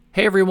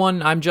Hey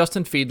everyone, I'm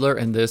Justin Fiedler,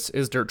 and this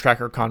is Dirt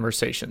Tracker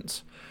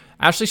Conversations.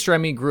 Ashley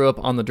Stremme grew up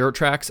on the dirt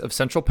tracks of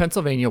central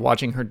Pennsylvania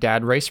watching her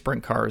dad race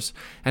sprint cars,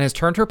 and has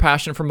turned her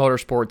passion for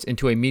motorsports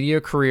into a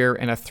media career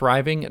and a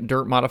thriving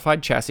dirt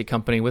modified chassis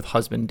company with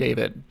husband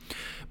David.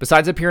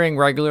 Besides appearing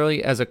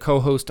regularly as a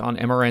co-host on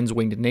MRN's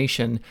Winged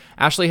Nation,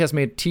 Ashley has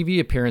made TV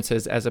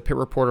appearances as a pit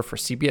reporter for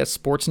CBS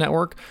Sports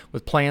Network,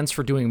 with plans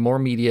for doing more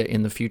media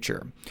in the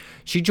future.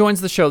 She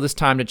joins the show this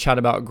time to chat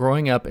about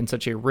growing up in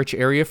such a rich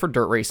area for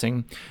dirt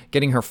racing,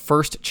 getting her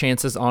first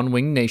chances on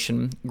Winged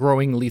Nation,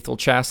 growing Lethal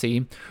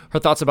Chassis, her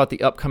thoughts about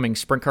the upcoming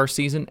sprint car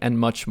season, and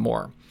much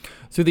more.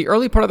 Through the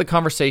early part of the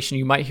conversation,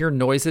 you might hear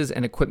noises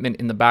and equipment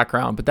in the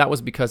background, but that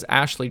was because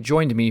Ashley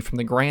joined me from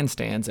the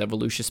grandstands at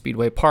Volusia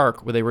Speedway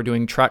Park, where they were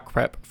doing track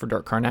prep for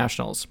Dirt Car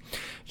Nationals. It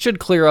should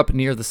clear up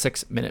near the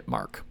 6-minute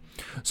mark.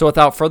 So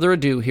without further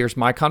ado, here's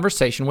my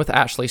conversation with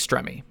Ashley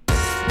Stremme.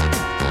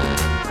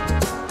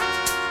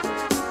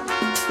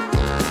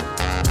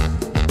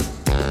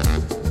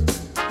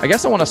 I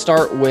guess I want to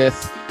start with,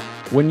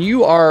 when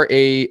you are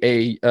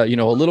a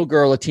little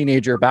girl, a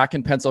teenager back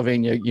in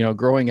Pennsylvania,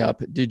 growing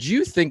up, did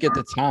you think at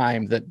the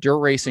time that dirt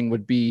racing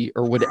would be,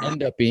 or would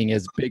end up being,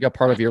 as big a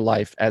part of your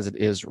life as it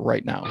is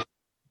right now?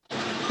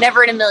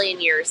 Never in a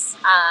million years.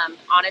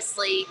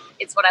 Honestly,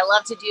 it's what I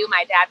love to do.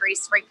 My dad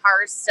raced sprint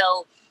cars,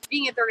 so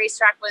being at the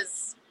racetrack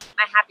was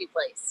my happy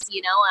place,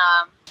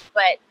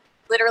 but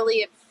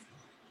literally, if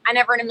I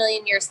never in a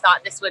million years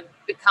thought this would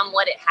become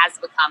what it has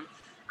become.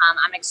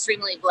 I'm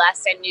extremely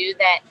blessed. I knew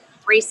that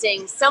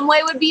racing some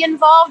way would be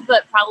involved,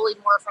 but probably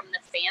more from the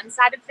fan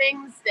side of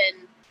things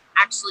than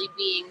actually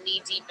being knee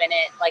deep in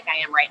it like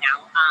I am right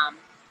now.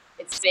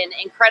 It's been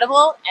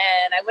incredible,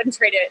 and I wouldn't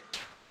trade it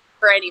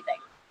for anything.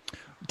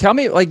 Tell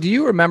me, do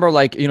you remember,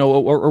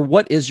 or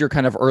what is your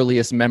kind of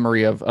earliest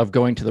memory of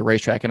going to the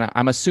racetrack? And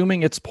I'm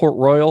assuming it's Port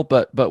Royal,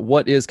 but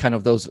what is kind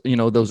of those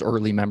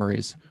early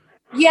memories?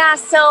 Yeah,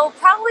 so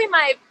probably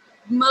my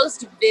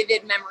most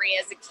vivid memory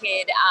as a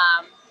kid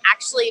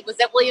actually was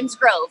at Williams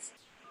Grove.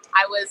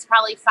 I was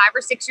probably 5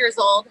 or 6 years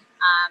old.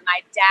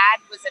 My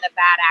dad was in a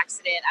bad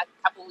accident a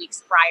couple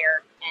weeks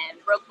prior and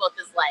broke both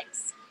his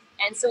legs.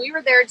 And so we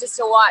were there just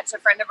to watch a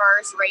friend of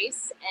ours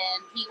race,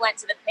 and he went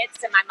to the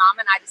pits, and my mom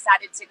and I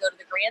decided to go to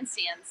the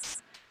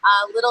grandstands.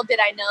 Little did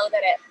I know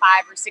that at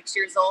 5 or 6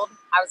 years old,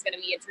 I was going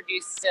to be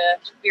introduced to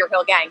Beer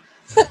Hill Gang,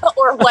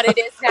 or what it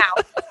is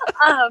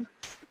now.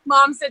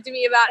 Mom said to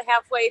me about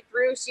halfway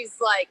through, she's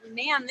like,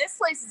 man, this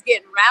place is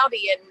getting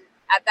rowdy. And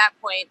at that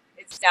point,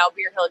 it's now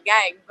Beer Hill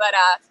Gang. But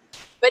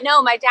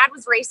no, my dad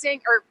was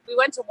racing, or we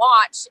went to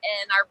watch,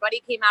 and our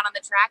buddy came out on the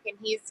track, and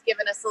he's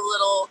given us a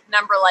little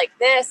number like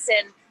this,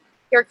 and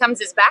here comes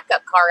his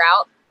backup car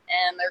out,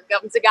 and there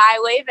comes a guy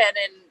waving,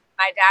 and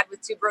my dad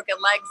with 2 broken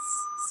legs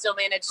still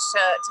managed to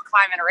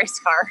climb in a race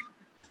car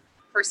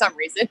for some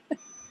reason.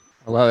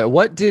 I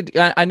love it.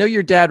 I know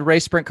your dad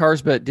raced sprint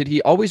cars, but did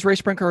he always race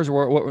sprint cars,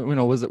 or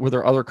were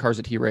there other cars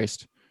that he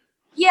raced?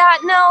 Yeah,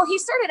 no, he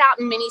started out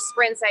in mini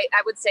sprints,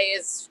 I would say,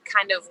 is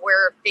kind of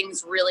where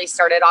things really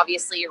started.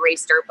 Obviously, you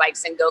raced dirt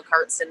bikes and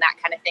go-karts and that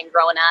kind of thing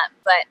growing up,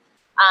 but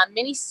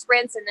mini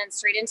sprints and then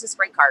straight into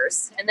sprint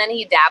cars. And then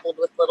he dabbled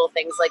with little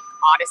things like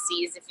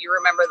Odysseys, if you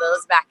remember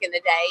those back in the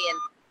day. And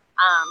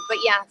but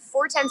yeah,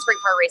 410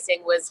 sprint car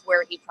racing was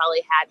where he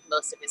probably had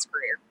most of his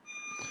career.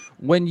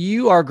 When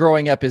you are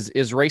growing up,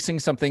 is racing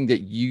something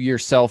that you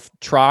yourself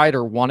tried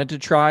or wanted to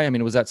try? I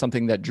mean, was that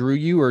something that drew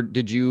you, or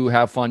did you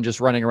have fun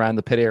just running around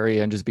the pit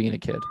area and just being a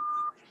kid?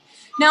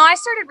 No, I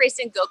started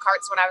racing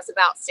go-karts when I was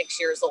about 6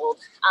 years old.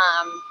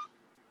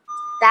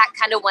 That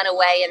kind of went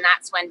away, and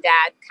that's when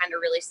Dad kind of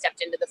really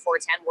stepped into the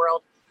 410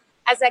 world.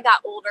 As I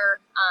got older,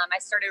 I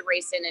started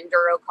racing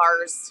enduro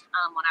cars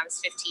when I was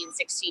 15,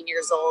 16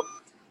 years old.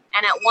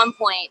 And at one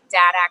point,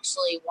 Dad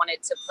actually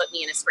wanted to put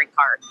me in a sprint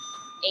car.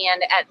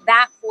 And at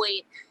that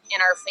point in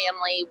our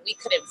family, we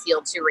couldn't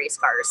field 2 race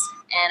cars.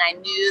 And I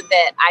knew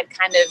that I'd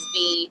kind of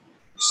be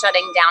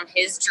shutting down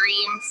his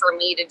dream for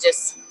me to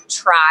just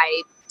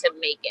try to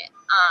make it.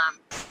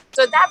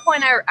 So at that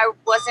point, I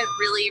wasn't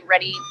really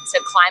ready to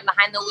climb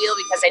behind the wheel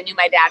because I knew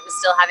my dad was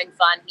still having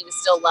fun. He was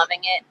still loving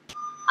it.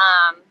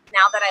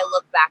 Now that I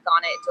look back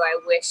on it, do I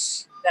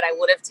wish that I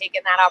would have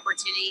taken that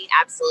opportunity?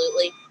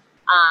 Absolutely.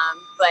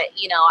 But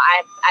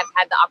I've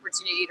had the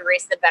opportunity to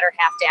race the Better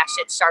Half Dash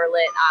at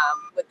Charlotte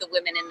with the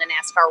women in the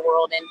NASCAR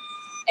world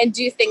and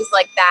do things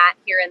like that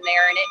here and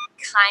there. And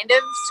it kind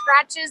of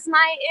scratches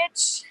my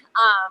itch,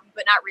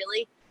 but not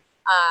really.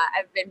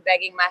 I've been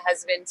begging my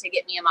husband to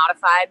get me a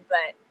modified,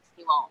 but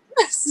he won't.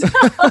 So,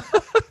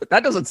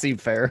 that doesn't seem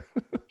fair.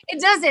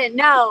 It doesn't,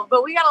 no,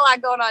 but we got a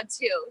lot going on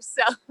too.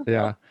 So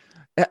yeah.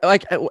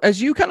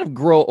 As you kind of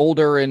grow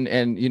older and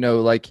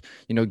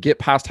get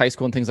past high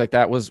school and things like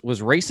that,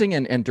 was racing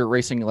and dirt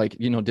racing,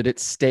 did it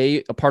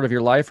stay a part of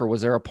your life, or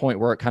was there a point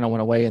where it kind of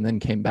went away and then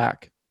came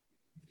back?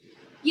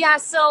 Yeah.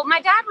 So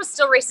my dad was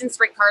still racing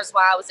sprint cars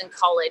while I was in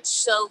college.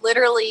 So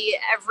literally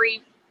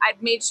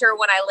I'd made sure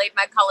when I laid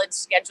my college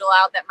schedule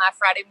out that my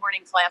Friday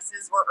morning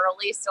classes were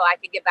early so I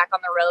could get back on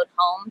the road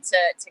home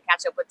to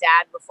catch up with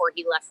Dad before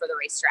he left for the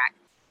racetrack.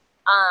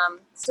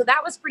 So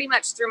that was pretty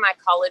much through my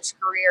college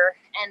career.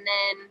 And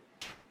then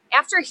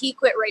after he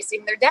quit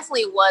racing, there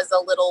definitely was a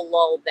little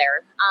lull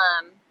there.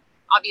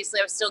 Obviously,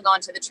 I was still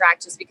going to the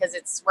track just because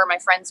it's where my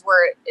friends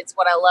were. It's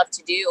what I love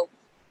to do.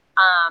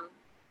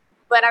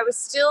 But I was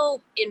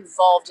still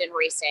involved in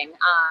racing.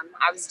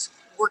 I was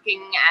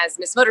working as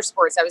Miss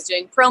Motorsports. I was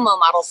doing promo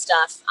model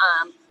stuff,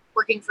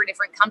 working for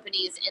different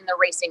companies in the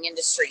racing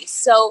industry.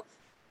 So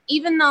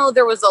even though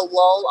there was a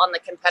lull on the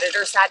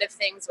competitor side of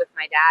things with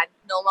my dad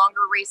no longer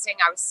racing,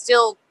 I was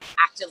still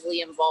actively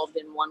involved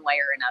in one way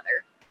or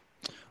another.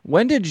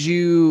 When did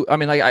you, I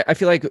mean, like, I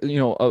feel like,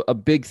 a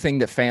big thing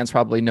that fans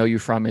probably know you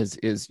from is,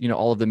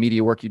 all of the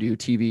media work you do,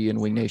 TV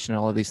and Wing Nation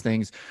and all of these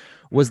things.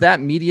 Was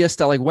that media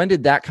stuff, like, when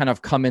did that kind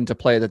of come into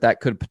play that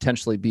could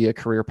potentially be a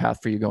career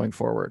path for you going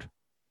forward?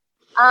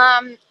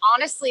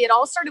 Honestly, it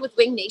all started with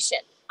Wing Nation.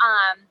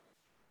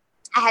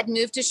 I had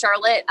moved to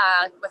Charlotte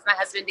with my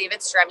husband, David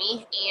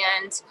Stremme,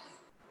 and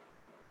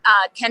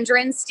Kendra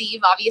and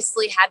Steve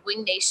obviously had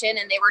Wing Nation,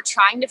 and they were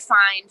trying to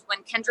find,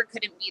 when Kendra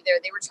couldn't be there,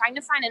 they were trying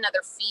to find another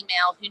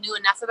female who knew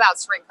enough about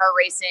sprint car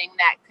racing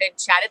that could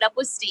chat it up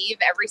with Steve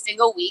every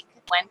single week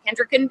when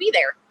Kendra couldn't be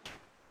there.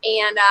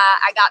 And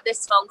I got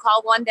this phone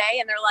call one day,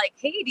 and they're like,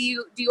 "Hey, do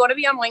you want to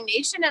be on Wing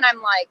Nation?" And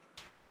I'm like,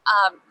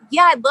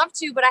 "Yeah, I'd love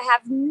to, but I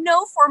have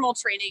no formal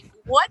training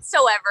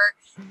whatsoever.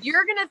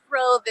 You're going to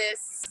throw this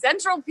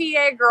Central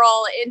PA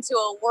girl into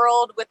a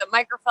world with a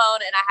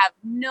microphone, and I have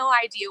no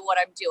idea what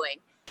I'm doing."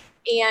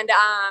 And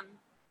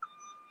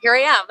here I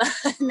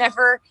am.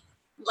 Never,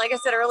 like I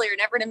said earlier,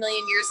 never in a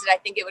million years did I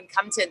think it would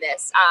come to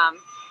this.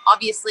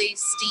 Obviously,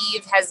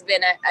 Steve has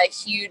been a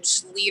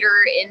huge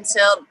leader into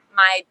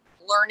my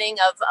learning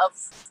of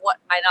what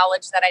my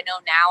knowledge that I know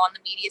now on the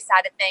media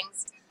side of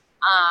things.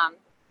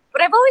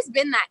 But I've always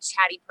been that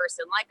chatty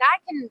person. Like, I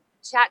can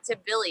chat to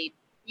Billy,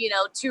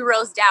 2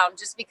 rows down,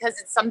 just because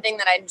it's something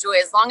that I enjoy.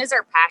 As long as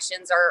our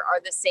passions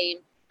are the same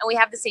and we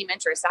have the same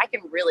interests, I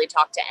can really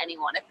talk to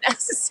anyone if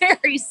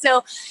necessary.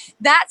 So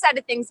that side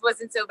of things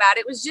wasn't so bad.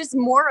 It was just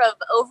more of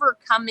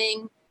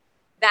overcoming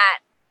that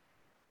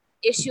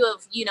issue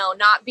of,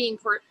 not being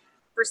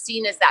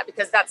seen as that,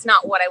 because that's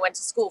not what I went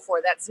to school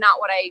for. That's not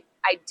what I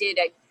did.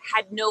 I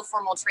had no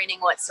formal training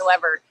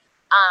whatsoever.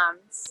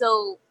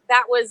 So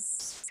that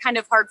was kind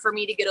of hard for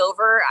me to get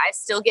over. I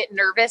still get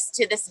nervous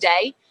to this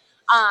day.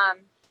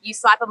 You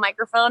slap a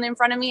microphone in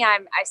front of me, I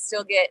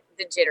still get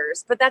the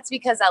jitters, but that's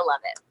because I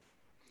love it.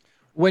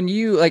 When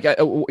you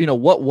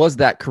what was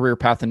that career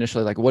path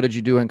initially? Like, what did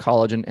you do in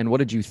college, and what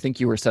did you think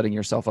you were setting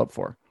yourself up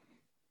for?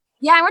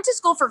 Yeah, I went to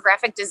school for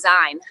graphic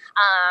design.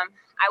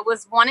 I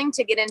was wanting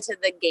to get into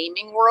the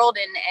gaming world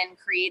and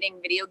creating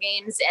video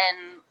games.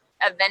 And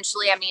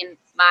eventually,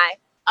 my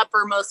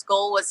uppermost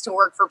goal was to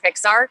work for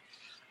Pixar.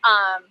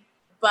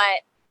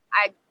 But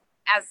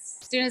as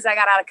soon as I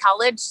got out of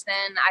college,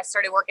 then I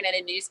started working at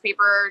a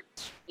newspaper,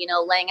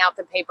 laying out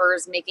the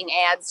papers, making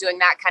ads, doing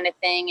that kind of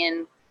thing.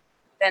 And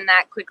then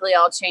that quickly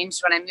all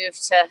changed when I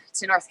moved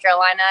to North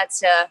Carolina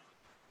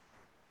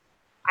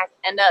I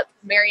end up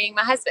marrying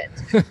my husband.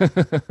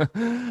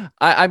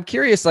 I'm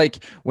curious,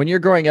 like, when you're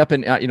growing up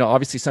in,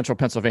 obviously Central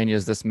Pennsylvania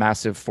is this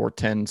massive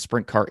 410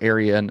 sprint car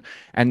area.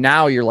 And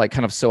now you're like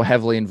kind of so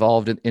heavily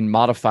involved in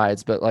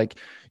modifieds, but like,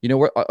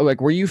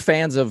 were you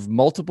fans of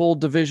multiple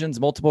divisions,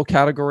 multiple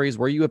categories?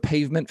 Were you a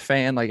pavement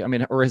fan?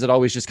 Or has it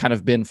always just kind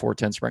of been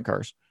 410 sprint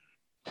cars?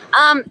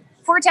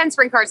 410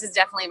 sprint cars is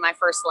definitely my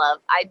first love.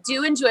 I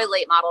do enjoy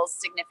late models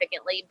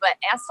significantly, but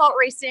asphalt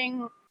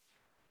racing,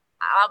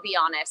 I'll be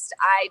honest,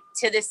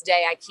 to this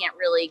day, I can't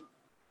really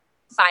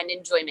find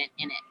enjoyment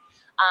in it.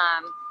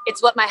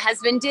 It's what my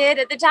husband did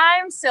at the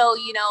time. So,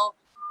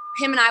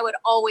 him and I would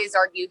always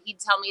argue. He'd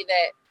tell me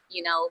that,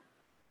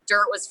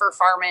 dirt was for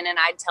farming, and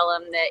I'd tell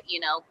him that,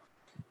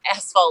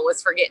 asphalt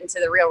was for getting to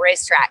the real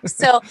racetrack.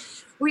 So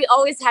we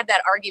always had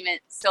that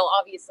argument. So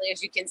obviously,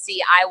 as you can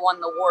see, I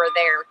won the war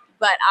there.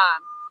 But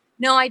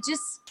no,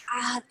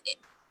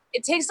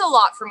 it takes a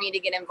lot for me to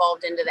get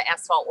involved into the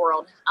asphalt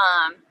world.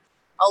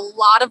 A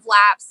lot of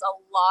laps, a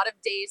lot of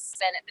days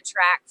spent at the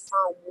track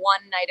for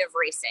one night of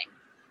racing,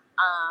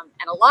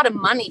 and a lot of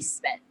money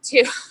spent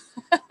too.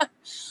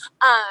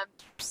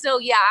 So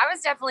yeah, I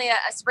was definitely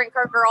a sprint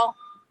car girl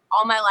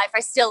all my life. I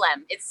still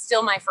am. It's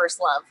still my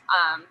first love.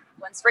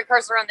 When sprint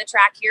cars are on the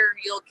track here,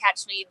 you'll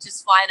catch me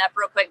just flying up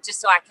real quick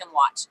just so I can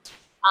watch.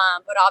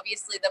 But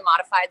obviously the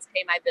modifieds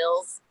pay my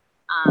bills.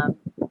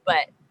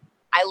 But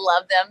I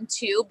love them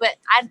too. But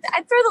I'd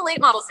throw the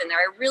late models in there.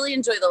 I really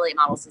enjoy the late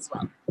models as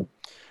well.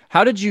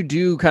 How did you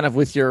do kind of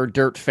with your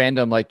dirt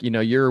fandom? Like,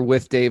 you're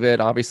with David,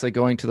 obviously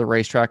going to the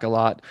racetrack a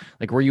lot.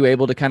 Like, were you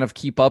able to kind of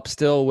keep up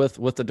still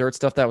with the dirt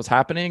stuff that was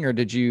happening? Or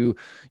did you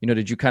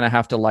kind of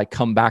have to like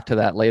come back to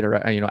that later,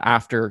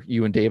 after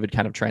you and David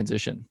kind of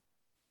transition?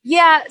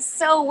 Yeah.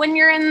 So when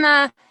you're in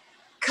the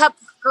Cup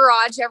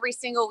garage every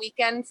single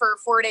weekend for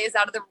 4 days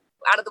out of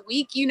the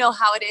week, you know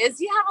how it is.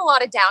 You have a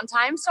lot of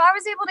downtime. So I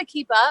was able to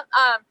keep up.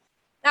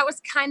 That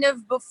was kind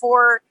of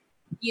before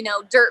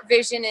Dirt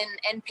Vision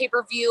and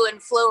pay-per-view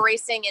and Flow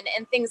Racing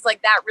and things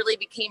like that really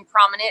became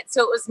prominent.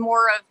 So it was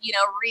more of,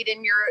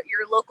 reading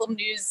your local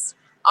news,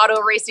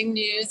 auto racing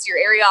news, your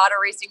area auto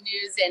racing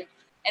news,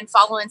 and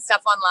following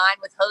stuff online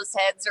with Hose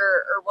Heads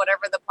or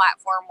whatever the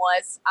platform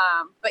was.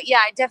 But yeah,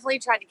 I definitely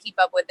tried to keep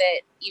up with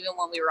it even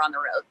when we were on the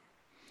road.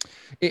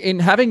 In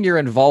having your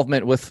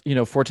involvement with,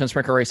 410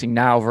 Sprint Car Racing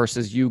now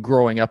versus you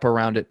growing up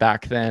around it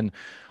back then,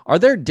 are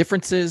there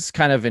differences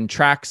kind of in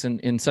tracks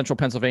in central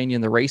Pennsylvania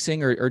in the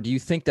racing, or do you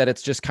think that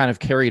it's just kind of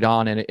carried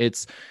on and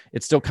it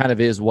still kind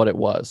of is what it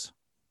was?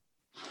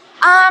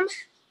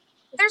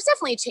 There's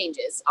definitely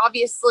changes.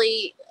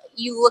 Obviously,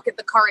 you look at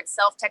the car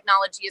itself,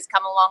 technology has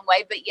come a long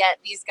way, but yet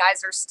these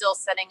guys are still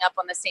setting up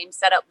on the same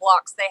setup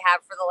blocks they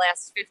have for the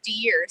last 50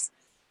 years.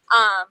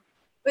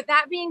 But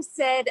that being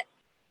said,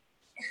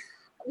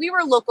 we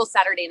were local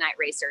Saturday night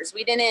racers.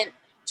 We didn't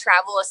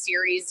travel a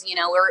series,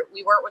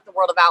 we weren't with the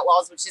World of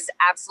Outlaws, which is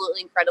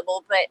absolutely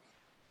incredible. But,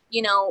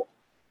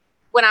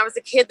 when I was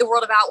a kid, the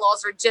World of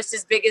Outlaws are just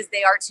as big as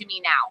they are to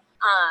me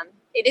now.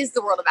 It is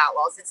the World of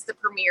Outlaws. It's the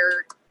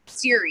premier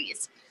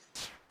series.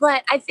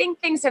 But I think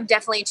things have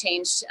definitely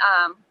changed.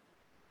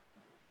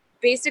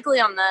 Basically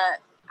I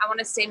want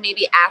to say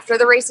maybe after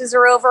the races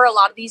are over, a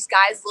lot of these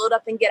guys load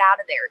up and get out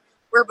of there.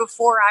 Where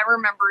before I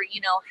remember,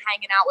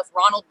 hanging out with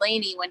Ronald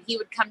Blaney when he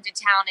would come to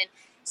town, and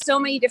so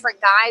many different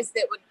guys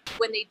that would,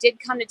 when they did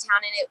come to town,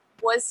 and it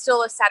was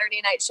still a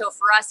Saturday night show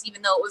for us,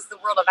 even though it was the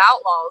World of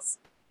Outlaws,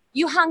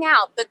 you hung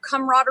out. The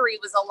camaraderie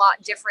was a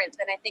lot different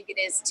than I think it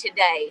is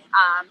today.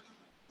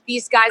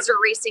 These guys are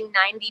racing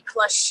 90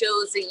 plus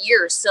shows a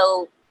year.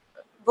 So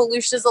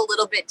Volusia's a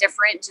little bit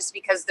different just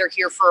because they're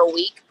here for a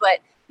week, but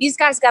these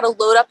guys got to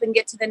load up and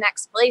get to the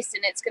next place,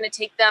 and it's going to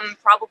take them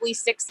probably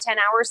 6-10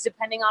 hours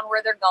depending on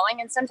where they're going.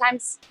 And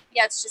sometimes,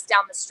 it's just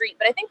down the street.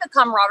 But I think the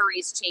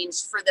camaraderie's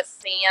changed for the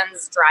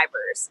fans,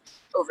 drivers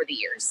over the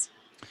years.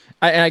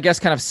 And I guess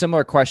kind of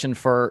similar question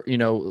for,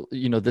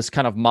 this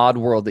kind of mod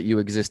world that you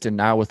exist in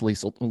now with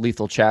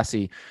Lethal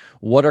Chassis.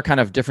 What are kind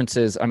of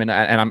differences? I mean,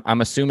 and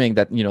I'm assuming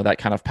that, that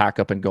kind of pack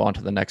up and go on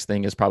to the next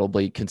thing is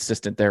probably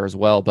consistent there as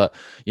well. But,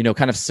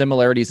 kind of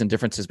similarities and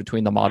differences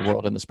between the mod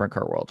world and the sprint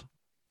car world.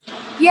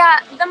 Yeah,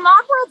 the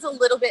mod world's a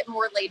little bit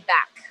more laid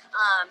back.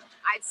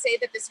 I'd say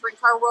that the sprint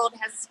car world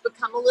has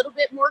become a little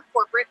bit more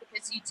corporate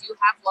because you do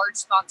have large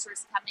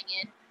sponsors coming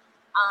in.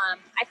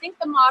 I think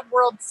the mod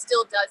world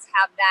still does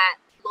have that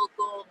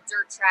local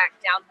dirt track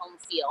down home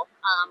feel.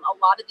 A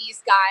lot of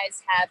these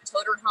guys have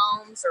toter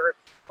homes or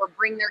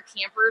bring their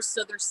campers,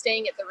 so they're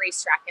staying at the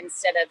racetrack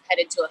instead of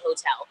headed to a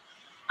hotel.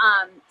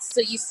 So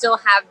you still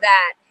have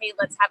that, hey,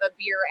 let's have a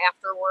beer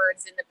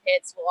afterwards in the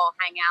pits. We'll all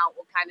hang out.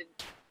 We'll kind of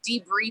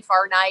debrief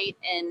our night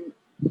and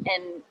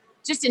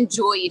just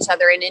enjoy each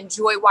other and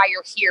enjoy why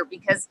you're here,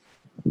 because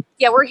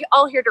we're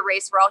all here to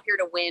race. We're all here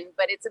to win,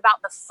 but it's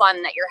about the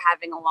fun that you're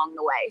having along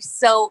the way.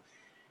 So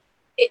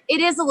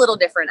it is a little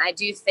different, I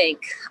do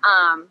think.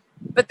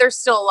 But there's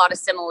still a lot of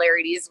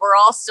similarities. We're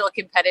all still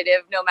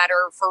competitive, no matter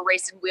if we're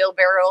racing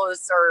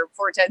wheelbarrows or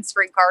 410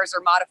 sprint cars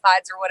or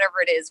modifieds or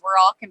whatever it is. We're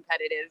all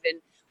competitive and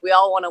we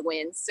all want to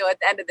win. So at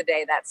the end of the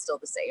day, that's still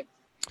the same.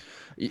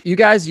 You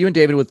and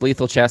David with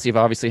Lethal Chassis have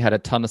obviously had a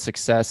ton of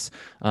success,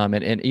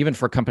 and even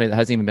for a company that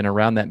hasn't even been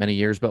around that many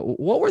years. But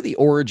what were the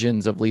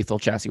origins of Lethal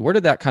Chassis? Where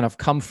did that kind of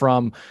come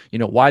from?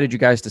 Why did you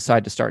guys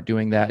decide to start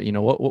doing that?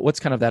 What's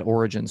kind of that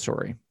origin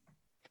story?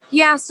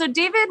 Yeah, so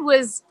David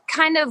was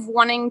kind of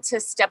wanting to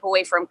step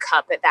away from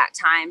Cup at that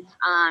time.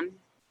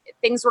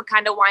 Things were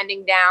kind of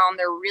winding down.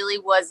 There really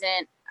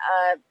wasn't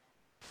a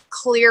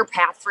clear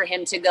path for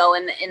him to go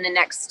in the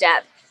next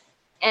step.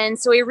 And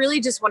so he really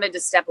just wanted to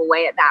step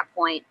away at that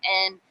point.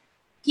 And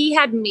he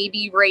had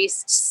maybe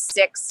raced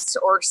 6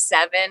 or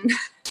 7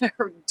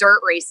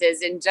 dirt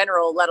races in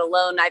general, let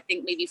alone, I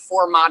think, maybe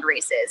 4 mod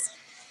races.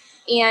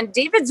 And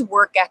David's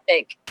work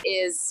ethic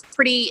is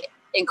pretty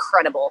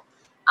incredible.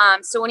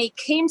 So when he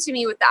came to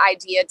me with the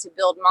idea to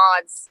build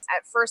mods,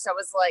 at first I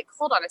was like,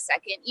 hold on a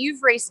second,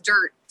 you've raced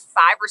dirt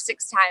 5 or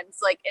 6 times,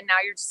 and now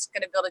you're just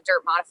going to build a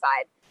dirt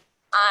modified.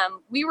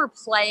 We were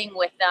playing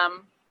with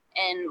them.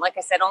 And like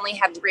I said, only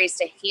have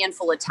raced a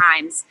handful of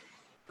times,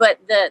 but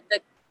the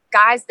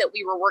guys that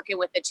we were working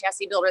with, the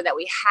chassis builder that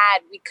we had,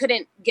 we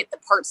couldn't get the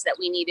parts that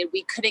we needed.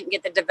 We couldn't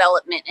get the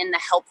development and the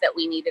help that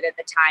we needed at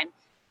the time.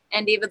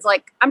 And David's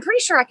like, I'm pretty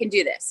sure I can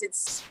do this.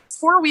 It's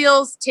 4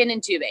 wheels, tin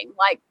and tubing.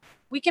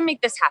 We can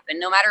make this happen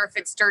no matter if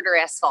it's dirt or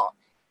asphalt.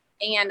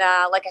 And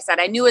like I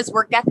said, I knew his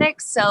work ethic.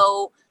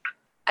 So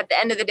at the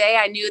end of the day,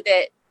 I knew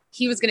that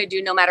he was going to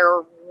do no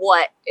matter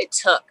what it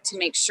took to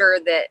make sure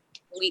that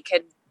we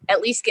could at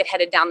least get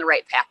headed down the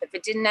right path. If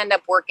it didn't end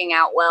up working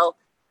out well,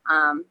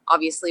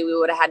 obviously we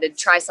would have had to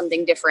try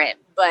something different,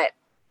 but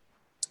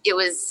it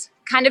was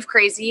kind of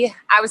crazy.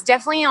 I was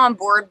definitely on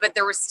board, but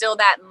there was still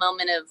that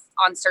moment of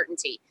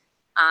uncertainty.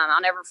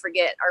 I'll never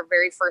forget our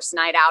very first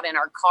night out in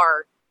our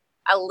car.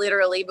 I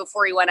literally,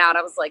 before he went out,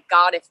 I was like,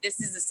 God, if this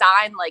is a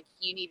sign,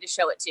 you need to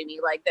show it to me,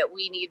 that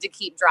we need to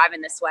keep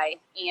driving this way.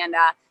 And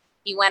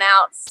He went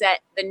out,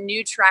 set the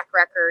new track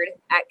record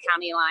at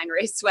County Line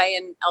Raceway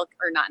in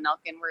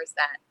where's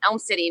that? Elm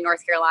City,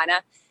 North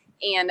Carolina.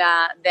 And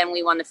then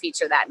we won the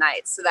feature that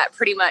night. So that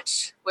pretty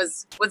much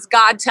was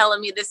God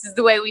telling me this is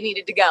the way we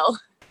needed to go.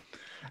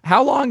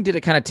 How long did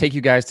it kind of take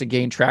you guys to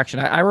gain traction?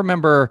 I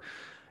remember,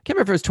 I can't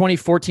remember if it was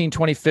 2014,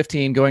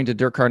 2015, going to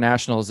Dirt Car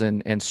Nationals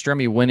and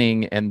Stremme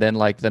winning. And then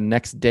like the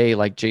next day,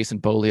 like Jason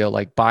Bolio,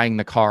 like buying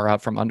the car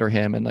out from under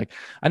him. And like,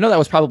 I know that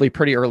was probably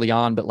pretty early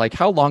on, but like,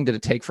 how long did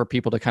it take for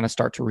people to kind of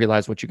start to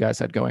realize what you guys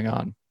had going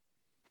on?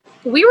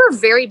 We were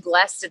very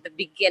blessed at the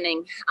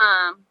beginning.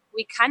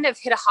 We kind of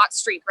hit a hot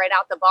streak right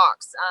out the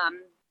box.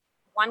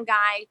 One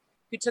guy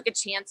who took a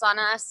chance on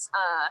us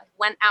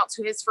went out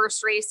to his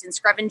first race in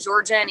Screven,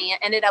 Georgia, and he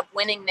ended up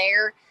winning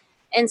there.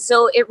 And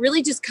so it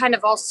really just kind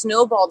of all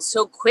snowballed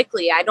so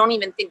quickly. I don't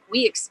even think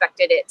we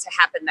expected it to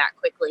happen that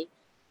quickly.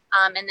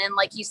 And then,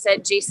 like you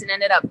said, Jason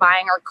ended up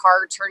buying our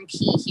car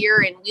turnkey here,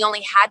 and we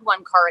only had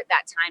one car at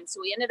that time.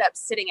 So we ended up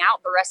sitting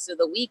out the rest of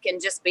the week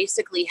and just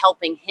basically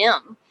helping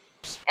him.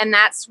 And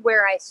that's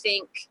where I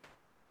think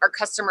our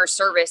customer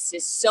service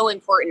is so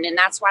important. And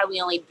that's why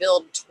we only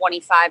build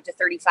 25 to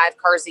 35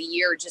 cars a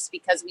year, just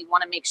because we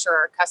want to make sure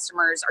our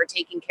customers are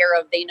taken care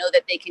of. They know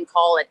that they can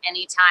call at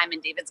any time and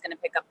David's going to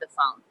pick up the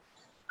phone.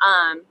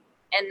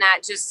 And that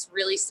just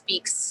really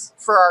speaks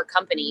for our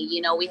company.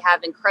 You know, we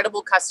have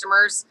incredible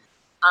customers.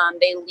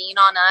 They lean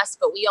on us,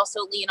 but we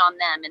also lean on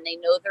them, and they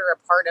know they're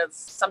a part of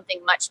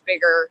something much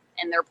bigger,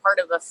 and they're part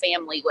of a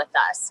family with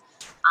us.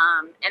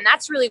 And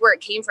that's really where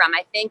it came from.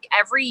 I think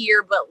every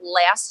year, but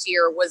last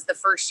year was the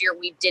first year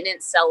we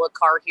didn't sell a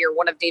car here,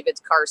 one of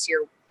David's cars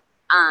here.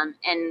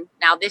 And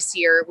now this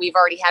year we've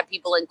already had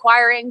people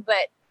inquiring,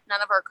 but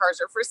none of our cars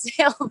are for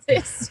sale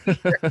this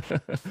year.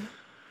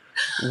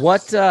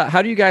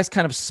 How do you guys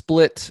kind of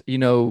split, you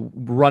know,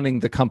 running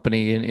the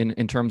company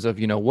in terms of,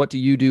 you know, what do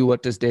you do?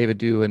 What does David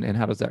do? And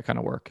how does that kind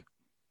of work?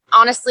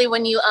 Honestly,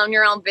 when you own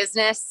your own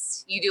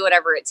business, you do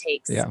whatever it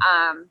takes. Yeah.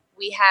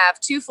 We have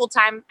three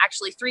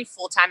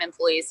full-time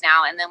employees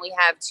now. And then we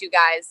have two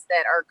guys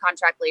that are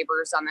contract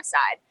laborers on the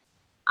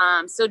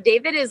side. So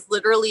David is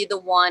literally the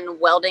one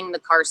welding the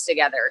cars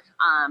together.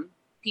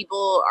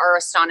 People are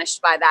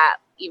astonished by that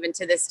even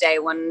to this day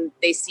when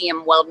they see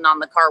him welding on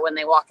the car when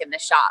they walk in the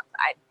shop.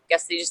 I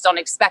guess they just don't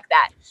expect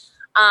that.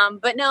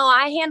 But no,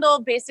 I handle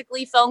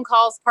basically phone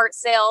calls, part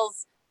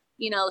sales,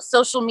 you know,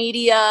 social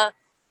media,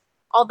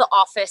 all the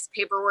office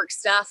paperwork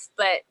stuff.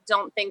 But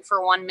don't think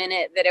for 1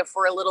 minute that if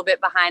we're a little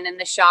bit behind in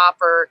the shop,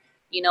 or,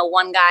 you know,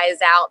 one guy is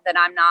out, that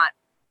I'm not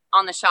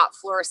on the shop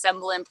floor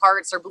assembling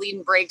parts or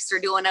bleeding brakes or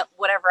doing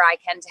whatever I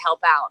can to help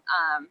out.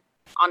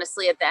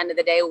 Honestly, at the end of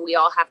the day, we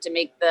all have to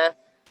make the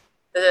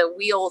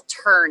wheel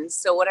turn.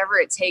 So whatever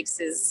it takes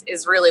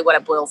is really what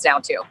it boils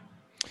down to.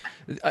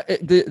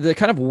 The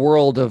kind of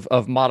world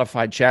of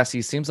modified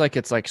chassis seems like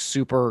it's like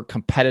super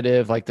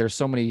competitive. Like there's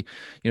so many,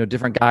 you know,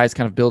 different guys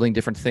kind of building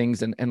different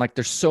things, and like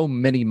there's so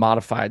many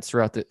modifieds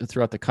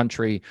throughout the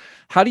country.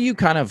 How do you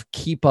kind of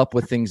keep up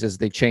with things as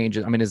they change?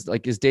 I mean, is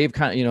Dave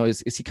kind of, you know,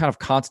 is he kind of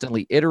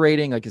constantly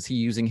iterating? Like, is he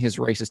using his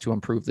races to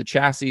improve the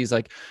chassis?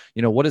 Like,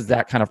 you know, what does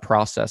that kind of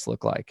process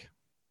look like?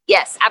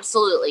 Yes,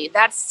 absolutely.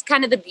 That's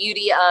kind of the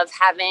beauty of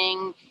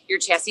having your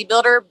chassis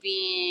builder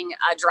being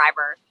a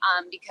driver,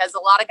 because a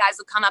lot of guys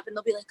will come up and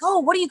they'll be like, "Oh,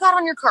 what do you got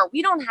on your car?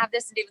 We don't have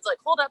this." And David's like,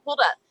 hold up.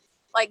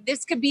 Like,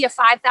 this could be a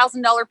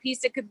 $5,000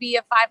 piece. It could be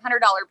a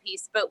 $500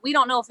 piece, but we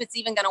don't know if it's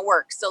even going to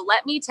work. So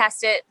let me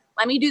test it.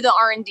 Let me do the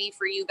R&D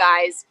for you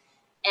guys.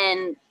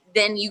 And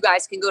then you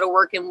guys can go to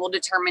work and we'll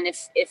determine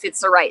if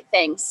it's the right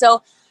thing.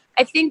 So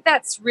I think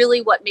that's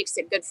really what makes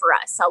it good for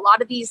us. A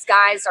lot of these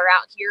guys are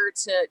out here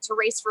to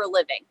race for a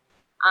living.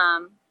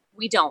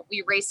 We don't.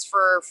 We race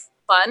for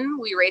fun.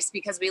 We race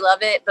because we love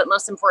it. But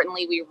most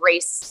importantly, we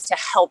race to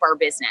help our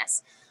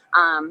business.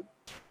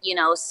 You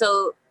know,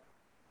 so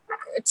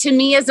to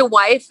me as a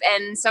wife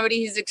and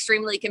somebody who's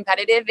extremely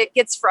competitive, it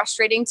gets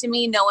frustrating to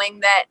me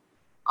knowing that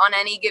on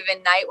any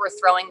given night we're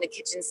throwing the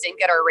kitchen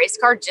sink at our race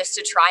car just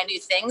to try new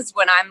things,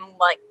 when I'm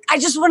like, I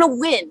just want to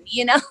win,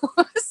 you know?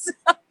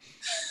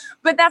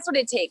 But that's what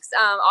it takes.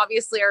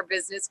 Obviously our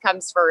business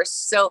comes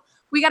first. So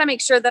we got to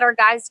make sure that our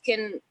guys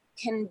can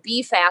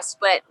be fast,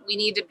 but we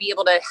need to be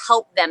able to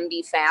help them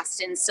be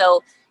fast. And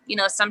so, you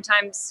know,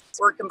 sometimes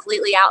we're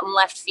completely out in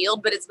left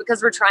field, but it's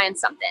because we're trying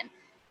something.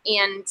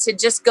 And to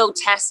just go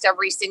test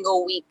every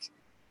single week,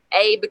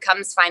 A,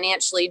 becomes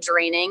financially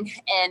draining,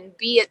 and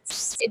B,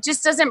 it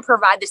just doesn't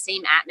provide the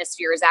same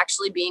atmosphere as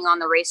actually being on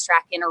the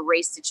racetrack in a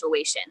race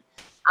situation.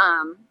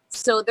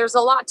 So there's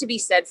a lot to be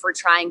said for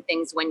trying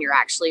things when you're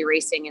actually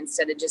racing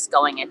instead of just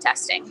going and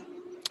testing.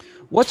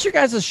 What's your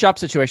guys' shop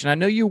situation? I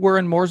know you were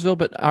in Mooresville,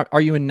 but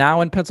are you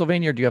now in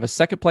Pennsylvania, or do you have a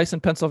second place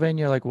in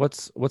Pennsylvania? Like,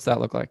 what's that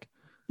look like?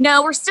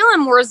 No, we're still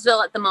in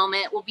Mooresville at the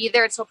moment. We'll be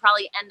there until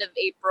probably end of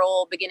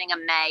April, beginning of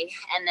May.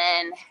 And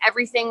then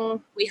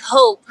everything, we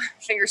hope,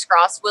 fingers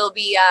crossed, will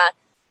be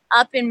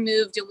up and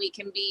moved, and we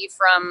can be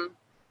from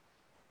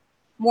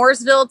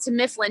Mooresville to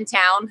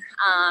Mifflintown,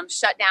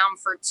 shut down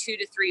for 2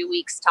 to 3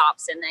 weeks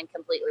tops, and then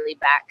completely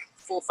back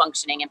full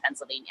functioning in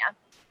Pennsylvania.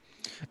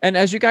 And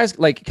as you guys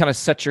like kind of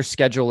set your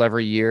schedule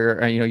every year,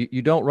 and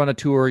you don't run a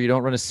tour, you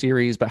don't run a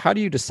series, but how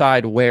do you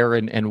decide where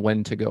and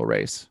when to go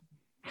race?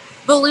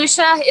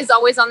 Volusia is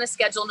always on the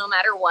schedule no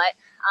matter what.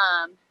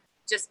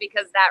 Just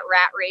because that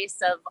rat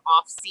race of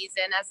off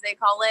season, as they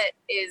call it,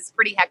 is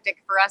pretty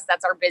hectic for us.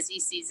 That's our busy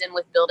season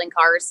with building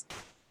cars.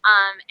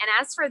 And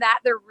as for that,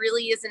 there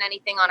really isn't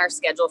anything on our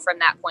schedule from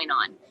that point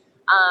on.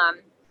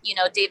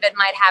 David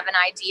might have an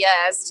idea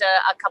as to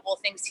a couple of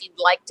things he'd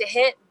like to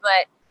hit,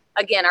 but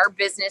again, our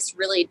business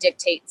really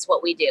dictates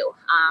what we do.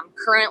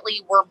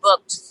 Currently, we're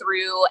booked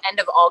through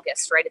end of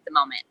August right at the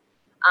moment.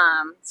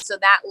 So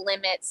that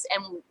limits,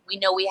 and we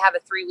know we have a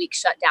 3-week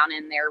shutdown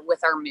in there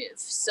with our move.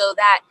 So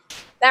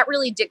that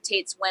really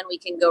dictates when we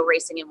can go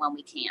racing and when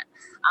we can't.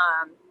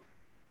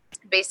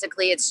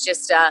 Basically, it's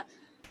just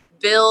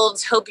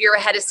build, hope you're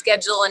ahead of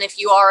schedule. And if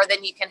you are,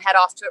 then you can head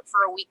off to it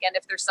for a weekend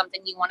if there's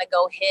something you want to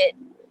go hit.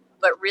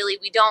 But really,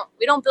 we don't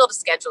build a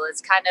schedule.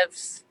 It's kind of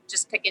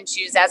just pick and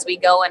choose as we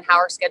go and how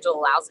our schedule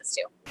allows us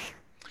to.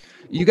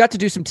 You got to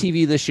do some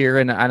TV this year,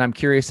 and I'm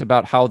curious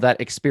about how that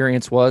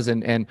experience was.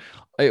 And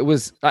it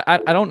was, I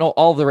don't know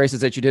all of the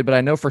races that you did, but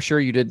I know for sure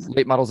you did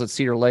late models at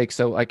Cedar Lake.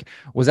 So like,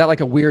 was that like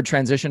a weird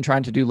transition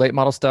trying to do late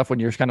model stuff when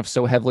you're kind of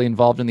so heavily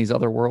involved in these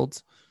other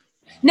worlds?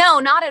 No,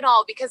 not at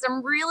all, because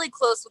I'm really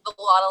close with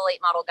a lot of late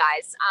model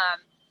guys.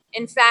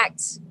 In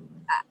fact,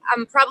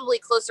 I'm probably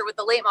closer with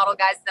the late model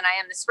guys than I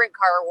am the sprint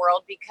car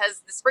world,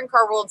 because the sprint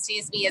car world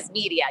sees me as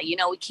media.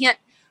 We can't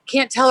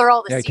tell her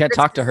all the secrets. You can't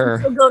talk to her.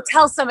 Go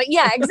tell somebody.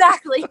 Yeah,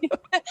 exactly.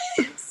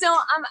 So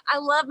I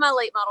love my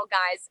late model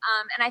guys.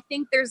 And I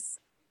think there's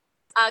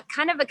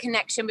kind of a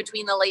connection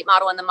between the late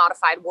model and the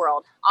modified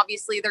world.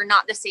 Obviously, they're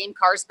not the same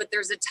cars, but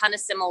there's a ton of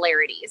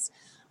similarities.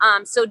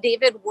 So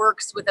David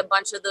works with a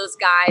bunch of those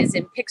guys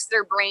and picks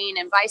their brain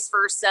and vice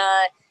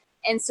versa.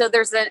 And so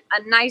there's a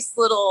nice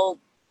little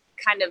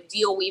kind of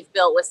deal we've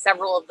built with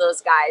several of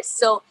those guys.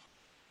 So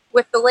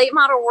with the late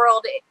model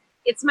world,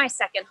 it's my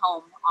second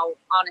home,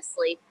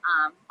 honestly.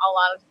 A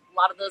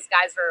lot of those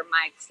guys are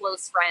my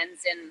close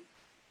friends. And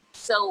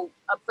so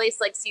a place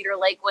like Cedar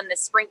Lake, when the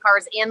sprint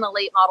cars and the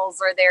late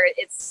models are there,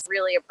 it's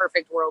really a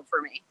perfect world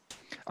for me.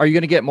 Are you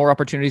going to get more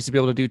opportunities to be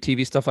able to do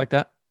TV stuff like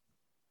that?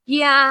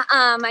 Yeah,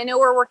 I know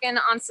we're working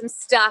on some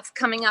stuff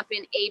coming up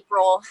in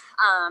April.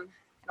 I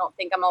don't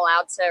think I'm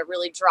allowed to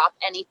really drop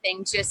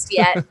anything just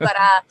yet, but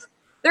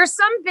there's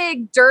some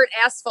big dirt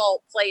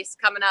asphalt place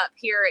coming up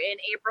here in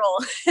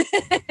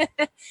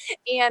April.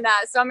 And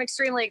so I'm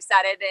extremely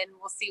excited, and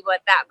we'll see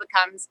what that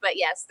becomes. But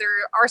yes, there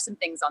are some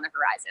things on the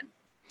horizon.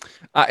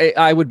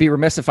 I would be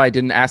remiss if I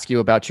didn't ask you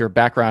about your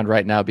background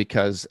right now,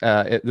 because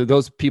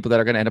those people that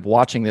are going to end up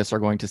watching this are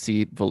going to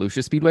see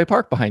Volusia Speedway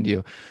Park behind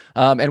you.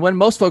 And when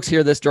most folks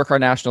hear this, Dirt Car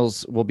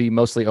Nationals will be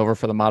mostly over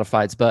for the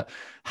modifieds. But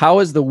how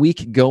is the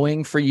week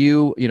going for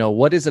you?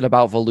 What is it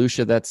about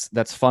Volusia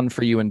that's fun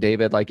for you and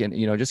David?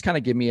 Just kind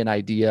of give me an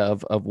idea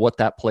of what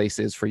that place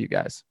is for you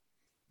guys.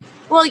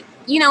 Well,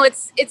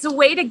 it's a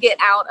way to get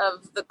out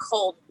of the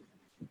cold,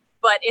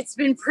 but it's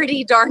been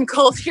pretty darn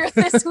cold here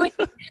this week.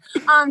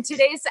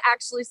 Today's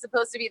actually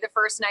supposed to be the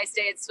first nice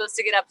day. It's supposed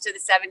to get up to the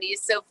 70s,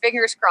 so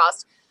fingers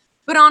crossed.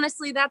 But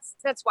honestly, that's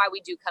why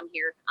we do come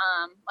here.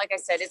 Like I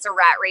said, it's a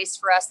rat race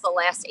for us the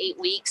last 8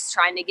 weeks,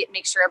 trying to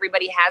make sure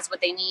everybody has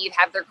what they need,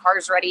 have their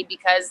cars ready,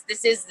 because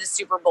this is the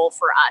Super Bowl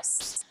for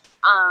us.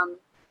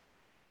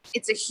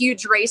 It's a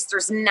huge race.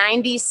 There's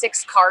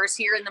 96 cars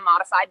here in the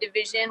modified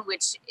division,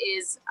 which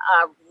is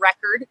a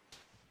record.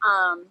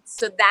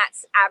 So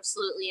that's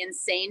absolutely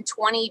insane.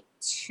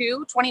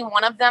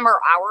 21 of them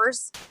are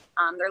ours.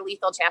 They're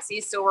lethal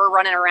chassis. So we're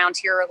running around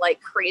here like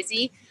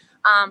crazy.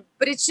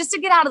 But it's just to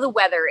get out of the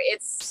weather.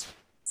 It's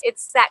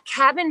that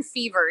cabin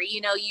fever.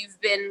 You've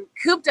been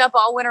cooped up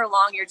all winter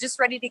long. You're just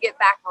ready to get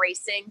back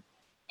racing,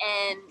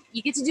 and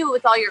you get to do it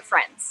with all your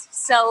friends.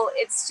 So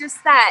it's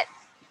just that.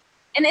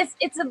 And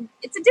it's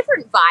a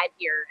different vibe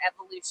here at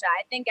Volusia.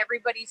 I think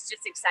everybody's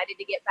just excited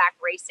to get back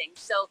racing.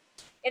 So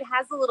it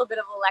has a little bit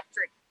of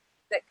electric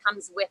that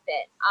comes with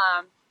it.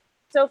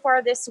 So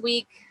far this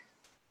week,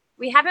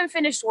 we haven't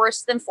finished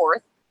worse than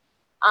fourth.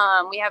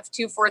 We have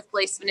 2 fourth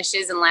place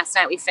finishes, and last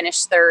night we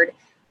finished third.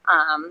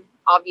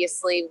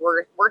 Obviously,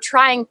 we're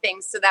trying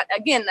things so that,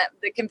 again,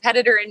 the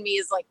competitor in me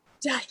is like,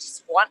 I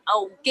just want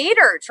a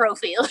Gator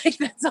trophy. Like,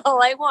 that's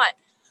all I want.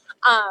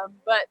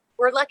 But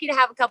we're lucky to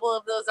have a couple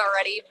of those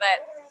already.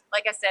 But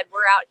like I said,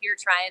 we're out here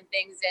trying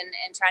things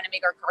and trying to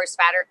make our cars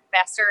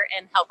faster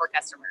and help our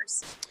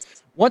customers.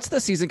 Once the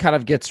season kind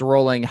of gets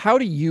rolling, how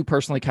do you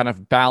personally kind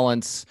of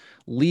balance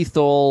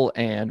Lethal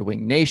and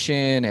Wing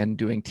Nation and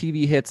doing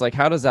TV hits? Like,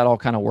 how does that all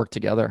kind of work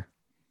together?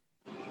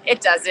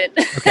 It doesn't.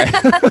 Okay.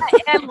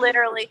 And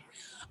literally,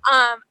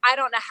 I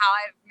don't know how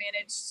I've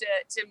managed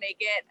to make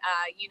it.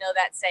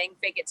 That saying,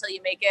 fake it till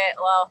you make it.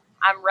 Well,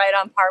 I'm right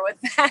on par with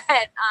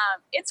that.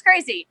 It's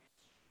crazy.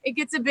 It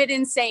gets a bit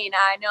insane.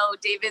 I know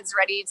David's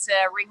ready to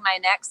wring my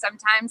neck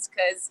sometimes,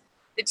 because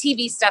the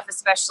TV stuff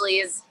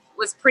especially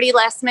was pretty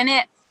last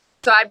minute.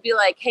 So I'd be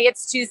like, hey,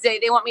 it's Tuesday.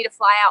 They want me to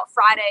fly out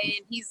Friday.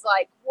 And he's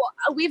like, well,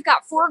 we've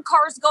got 4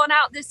 cars going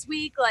out this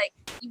week. Like,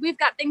 we've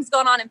got things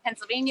going on in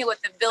Pennsylvania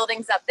with the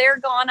buildings up there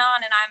going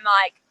on. And I'm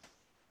like,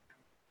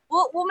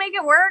 we'll make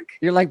it work.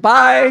 You're like,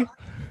 bye.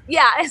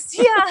 Yeah.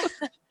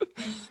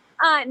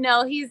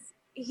 No, he's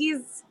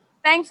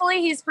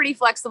thankfully he's pretty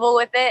flexible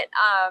with it.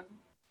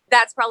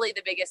 That's probably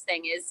the biggest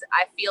thing is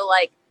I feel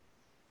like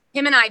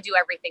him and I do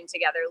everything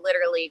together.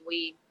 Literally,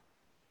 we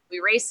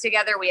race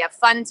together. We have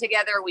fun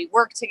together. We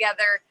work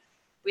together.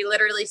 We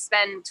literally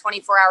spend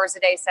 24 hours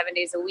a day, 7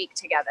 days a week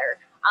together,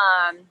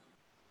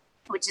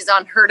 which is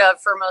unheard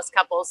of for most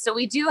couples. So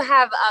we do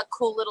have a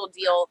cool little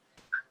deal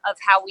of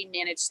how we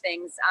manage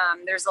things.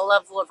 There's a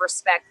level of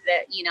respect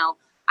that,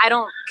 I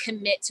don't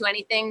commit to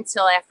anything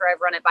till after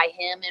I've run it by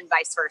him and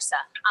vice versa.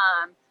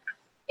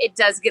 It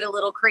does get a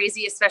little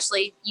crazy,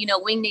 especially,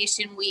 Wing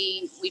Nation,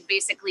 we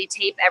basically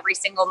tape every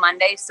single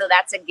Monday. So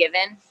that's a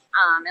given.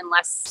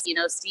 Unless,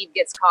 Steve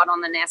gets caught on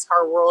the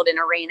NASCAR World in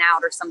a rain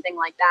out or something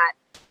like that.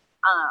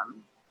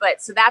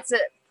 But so that's a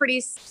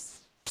pretty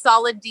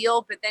solid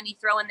deal. But then you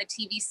throw in the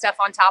TV stuff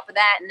on top of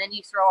that, and then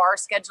you throw our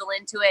schedule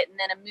into it, and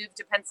then a move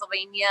to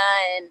Pennsylvania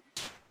and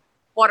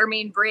water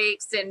main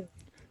breaks and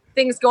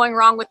things going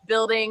wrong with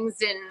buildings.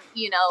 And,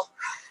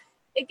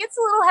 it gets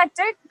a little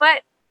hectic,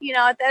 but,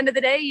 at the end of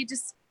the day, you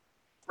just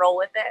roll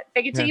with it.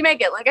 Fake it till you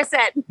make it, like I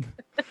said.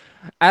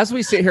 As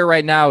we sit here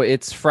right now,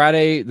 it's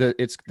Friday.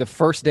 It's the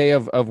first day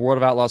of World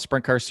of Outlaws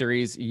Sprint Car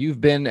Series. You've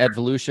been at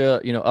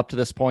Volusia, up to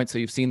this point, so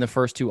you've seen the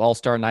first 2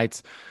 All-Star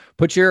nights.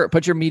 Put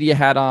your media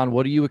hat on.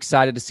 What are you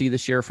excited to see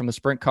this year from the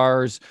sprint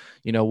cars?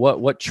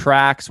 What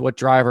tracks, what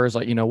drivers?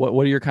 What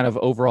are your kind of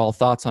overall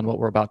thoughts on what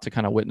we're about to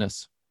kind of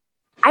witness?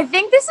 I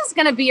think this is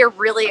going to be a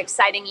really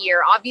exciting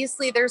year.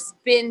 Obviously, there's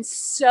been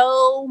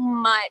so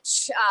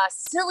much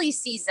silly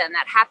season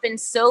that happened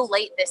so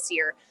late this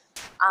year.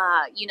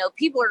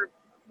 People are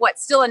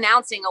still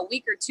announcing a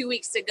week or 2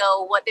 weeks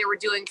ago what they were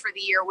doing for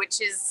the year,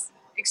 which is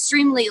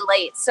extremely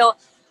late. So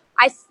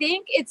I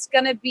think it's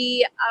going to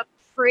be a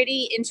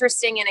pretty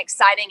interesting and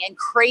exciting and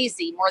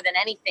crazy more than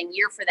anything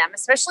year for them,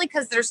 especially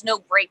because there's no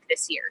break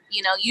this year.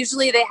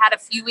 Usually they had a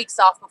few weeks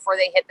off before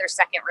they hit their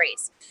second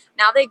race.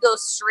 Now they go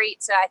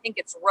straight to, I think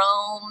it's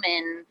Rome,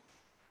 and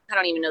I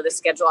don't even know the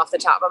schedule off the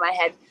top of my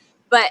head,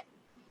 but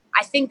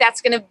I think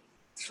that's going to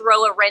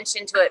throw a wrench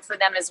into it for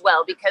them as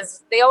well,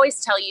 because they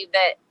always tell you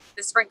that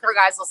the sprint car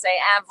guys will say,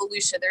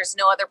 Volusia, there's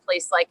no other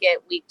place like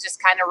it. We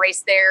just kind of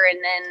race there. And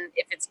then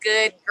if it's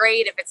good,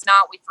 great. If it's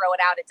not, we throw it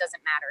out. It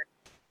doesn't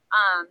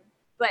matter.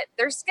 But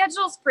their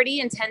schedule's pretty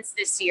intense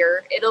this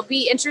year. It'll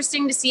be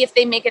interesting to see if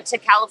they make it to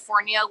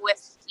California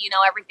with,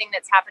 everything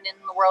that's happened in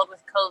the world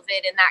with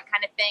COVID and that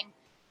kind of thing.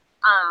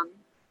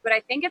 But I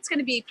think it's going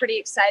to be pretty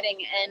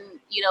exciting. And,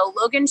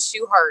 Logan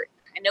Schuchart,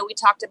 I know we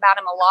talked about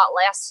him a lot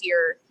last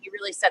year. He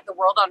really set the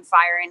world on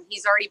fire, and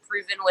he's already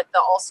proven with the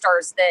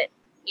All-Stars that,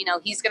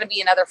 he's going to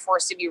be another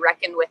force to be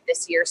reckoned with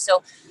this year.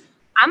 So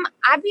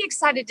I'd be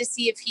excited to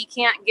see if he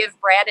can't give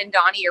Brad and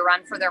Donnie a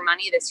run for their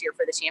money this year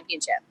for the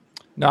championship.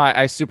 No,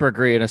 I super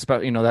agree. And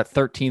especially, that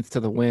 13th to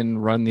the win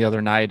run the other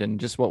night and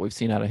just what we've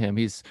seen out of him,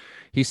 he's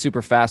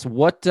super fast.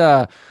 What,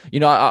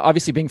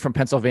 obviously being from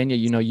Pennsylvania,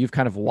 you've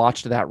kind of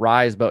watched that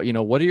rise, but,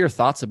 what are your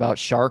thoughts about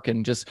Shark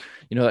and just,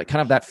 kind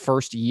of that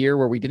first year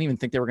where we didn't even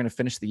think they were going to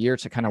finish the year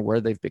to kind of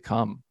where they've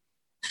become?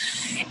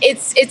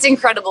 It's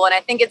incredible. And I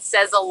think it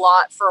says a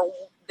lot for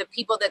the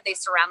people that they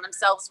surround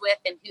themselves with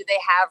and who they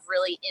have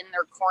really in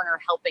their corner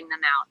helping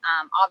them out.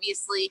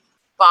 Obviously,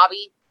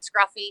 Bobby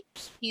Scruffy,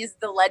 he's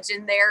the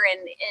legend there,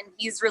 and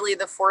he's really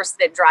the force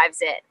that drives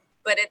it.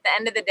 But at the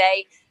end of the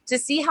day, to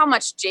see how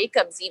much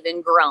Jacob's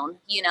even grown,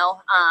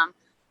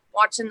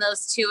 watching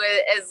those two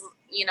as,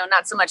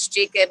 not so much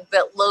Jacob,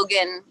 but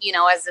Logan,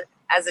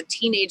 as a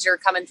teenager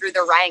coming through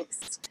the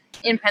ranks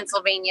in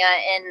Pennsylvania,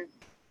 and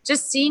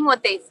just seeing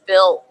what they've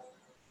built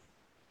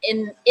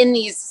in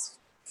these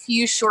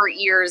few short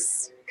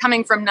years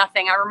coming from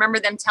nothing. I remember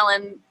them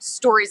telling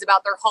stories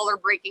about their hauler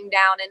breaking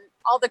down and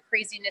all the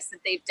craziness that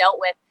they've dealt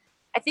with.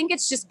 I think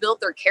it's just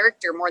built their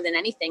character more than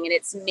anything, and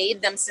it's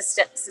made them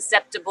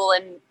susceptible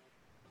and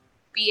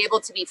be able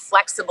to be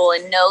flexible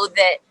and know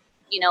that,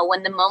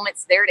 when the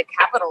moment's there to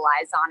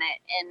capitalize on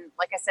it. And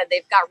like I said,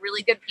 they've got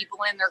really good people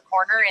in their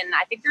corner, and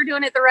I think they're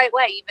doing it the right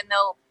way, even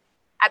though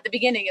at the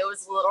beginning it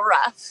was a little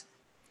rough.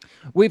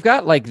 We've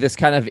got like this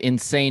kind of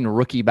insane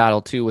rookie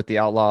battle too with the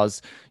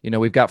Outlaws.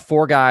 We've got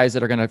 4 guys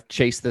that are going to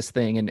chase this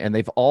thing, and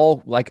they've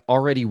all like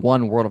already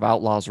won World of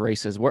Outlaws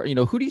races. Where,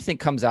 who do you think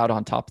comes out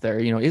on top there?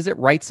 Is it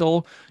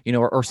Reitzel,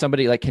 or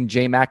somebody like, can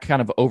J-Mac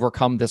kind of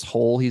overcome this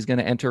hole he's going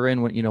to enter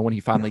in when, when he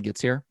finally gets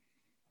here?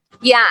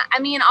 Yeah. I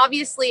mean,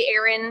 obviously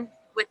Aaron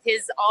with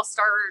his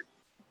all-star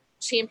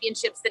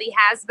championships that he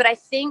has, but I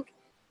think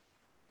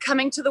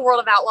coming to the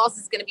World of Outlaws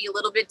is going to be a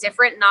little bit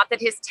different. Not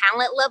that his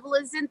talent level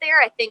isn't there.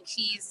 I think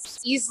he's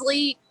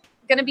easily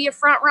going to be a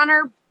front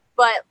runner,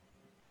 but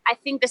I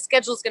think the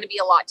schedule is going to be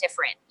a lot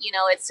different.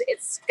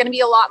 It's going to be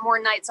a lot more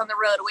nights on the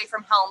road away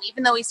from home.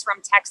 Even though he's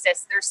from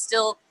Texas, there's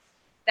still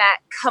that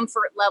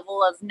comfort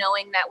level of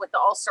knowing that with the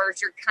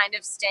All-Stars, you're kind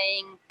of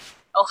staying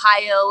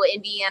Ohio,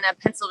 Indiana,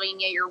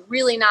 Pennsylvania. You're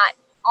really not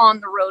on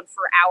the road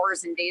for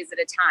hours and days at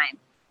a time.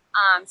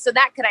 So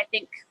that could, I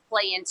think,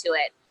 play into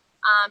it.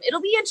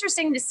 It'll be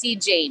interesting to see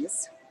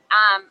James.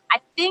 I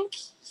think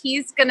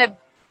he's going to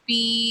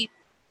be,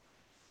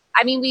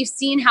 I mean, we've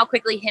seen how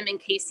quickly him and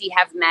Casey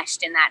have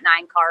meshed in that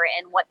 9 car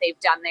and what they've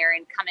done there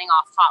and coming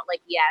off hot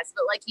like he has.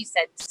 But like you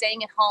said,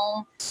 staying at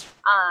home,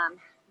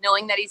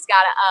 knowing that he's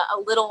got a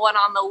little one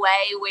on the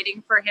way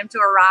waiting for him to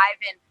arrive.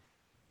 And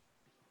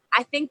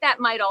I think that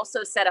might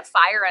also set a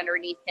fire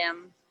underneath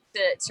him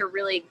to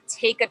really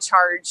take a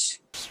charge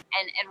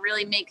and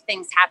really make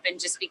things happen,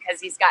 just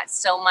because he's got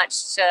so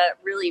much to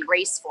really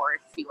race for,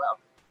 if you will.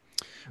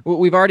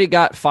 We've already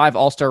got 5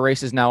 All-Star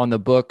races now in the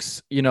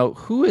books. You know,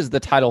 who is the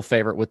title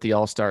favorite with the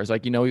All-Stars?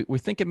 Like, you know, we're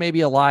thinking maybe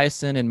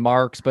Eliason and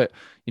Marks, but,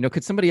 you know,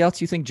 could somebody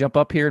else you think jump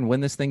up here and win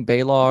this thing,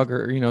 Baylog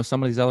or, you know,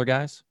 some of these other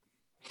guys?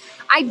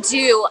 I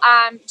do,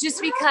 just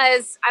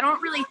because I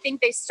don't really think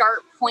they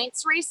start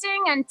points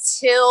racing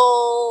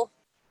until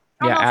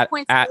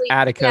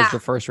Attica's the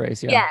first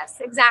race. Yeah. Yes,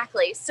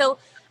 exactly. So,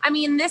 I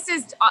mean, this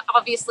is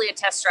obviously a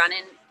test run,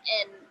 and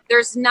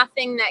there's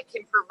nothing that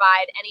can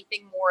provide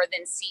anything more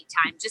than seat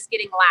time, just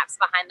getting laps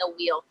behind the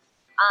wheel.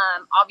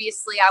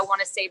 Obviously, I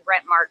want to say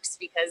Brent Marks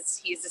because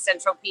he's a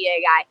Central PA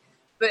guy,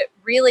 but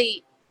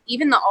really,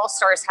 even the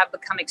All-Stars have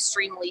become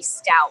extremely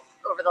stout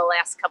over the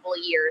last couple of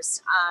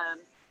years.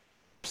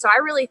 So I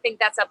really think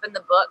that's up in the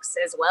books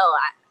as well.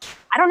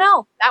 I don't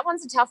know. That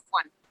one's a tough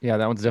one. Yeah,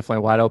 that one's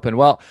definitely wide open.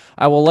 Well,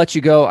 I will let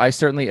you go. I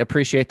certainly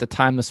appreciate the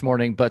time this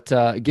morning, but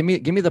give me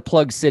the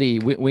plug city,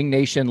 Wing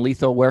Nation,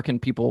 Lethal. Where can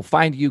people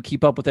find you,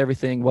 keep up with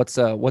everything? What's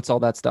all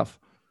that stuff?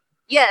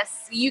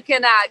 Yes, you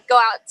can go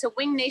out to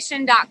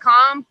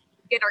wingnation.com,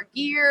 get our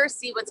gear,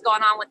 see what's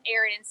going on with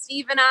Aaron and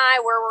Steve and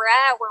I, where we're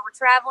at, where we're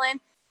traveling.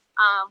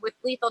 With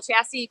Lethal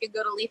Chassis, you can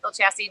go to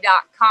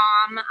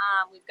lethalchassis.com.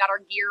 We've got our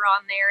gear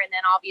on there, and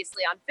then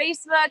obviously on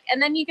Facebook, and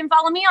then you can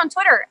follow me on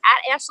Twitter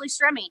at Ashley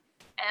Stremme.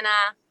 And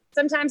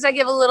sometimes I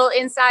give a little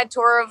inside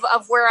tour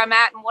of where I'm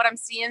at and what I'm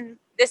seeing.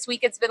 This week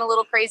it's been a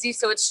little crazy,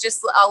 so it's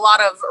just a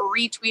lot of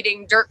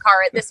retweeting dirt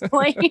car at this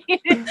point.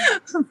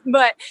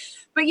 but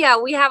yeah,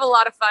 we have a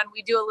lot of fun.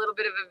 We do a little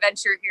bit of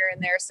adventure here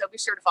and there, so be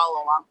sure to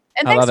follow along.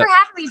 And thanks for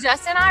having me,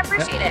 Justin. I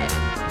appreciate it.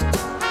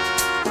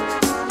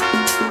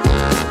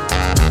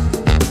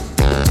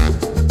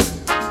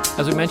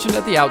 As we mentioned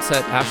at the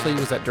outset, Ashley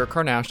was at Dirt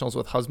Car Nationals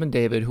with husband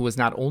David, who was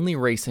not only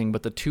racing,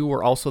 but the two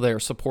were also there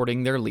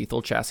supporting their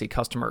Lethal Chassis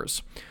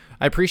customers.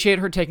 I appreciate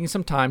her taking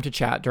some time to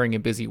chat during a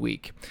busy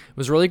week. It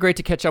was really great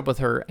to catch up with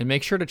her, and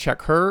make sure to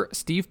check her,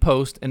 Steve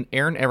Post, and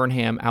Aaron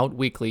Evernham out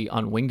weekly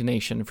on Winged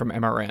Nation from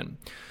MRN.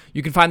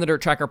 You can find the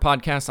Dirt Tracker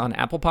podcast on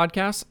Apple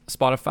Podcasts,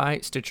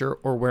 Spotify, Stitcher,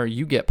 or where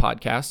you get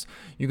podcasts.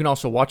 You can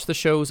also watch the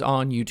shows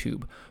on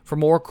YouTube. For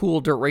more cool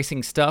dirt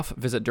racing stuff,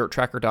 visit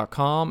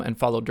dirttracker.com and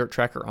follow Dirt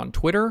Tracker on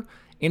Twitter,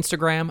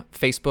 Instagram,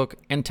 Facebook,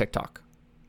 and TikTok.